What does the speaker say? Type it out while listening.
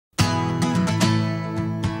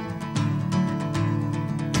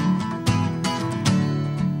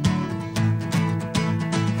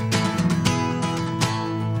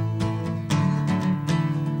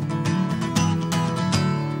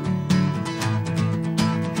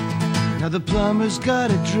Now the plumber's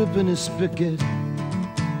got a drip in his spigot,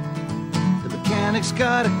 the mechanic's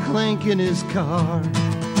got a clink in his car,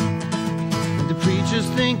 and the preacher's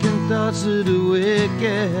thinking thoughts of the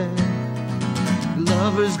wicked. The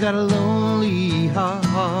lover's got a lonely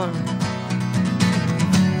heart.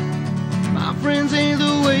 My friends ain't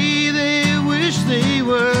the way they wish they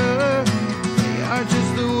were, they are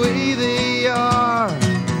just the way they are.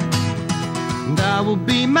 And I will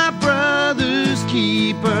be my brother's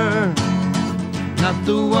keeper, not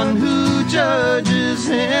the one who judges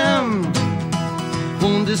him.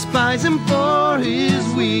 Won't despise him for his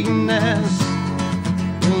weakness,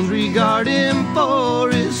 won't regard him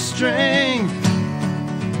for his strength.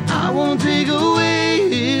 I won't take away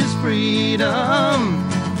his freedom,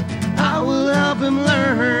 I will help him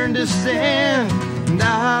learn to stand. And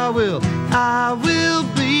I will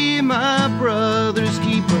be my brother's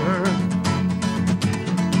keeper.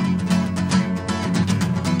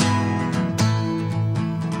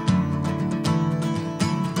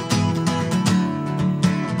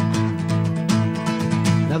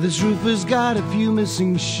 Now this roof has got a few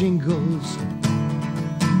missing shingles,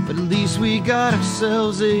 but at least we got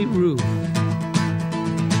ourselves a roof.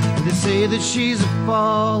 And they say that she's a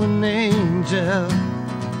fallen angel,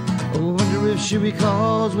 I wonder if she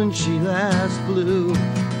recalls when she last flew.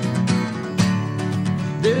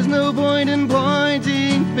 There's no point in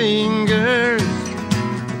pointing fingers,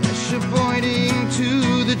 unless you're pointing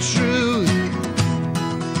to the truth.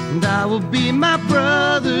 And I will be my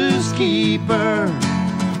brother's keeper,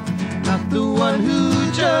 not the one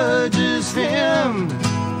who judges him.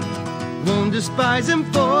 Won't despise him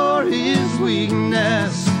for his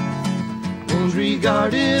weakness, won't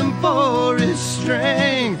regard him for his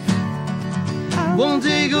strength. Won't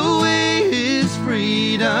take away his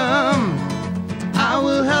freedom, I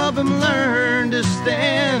will help him learn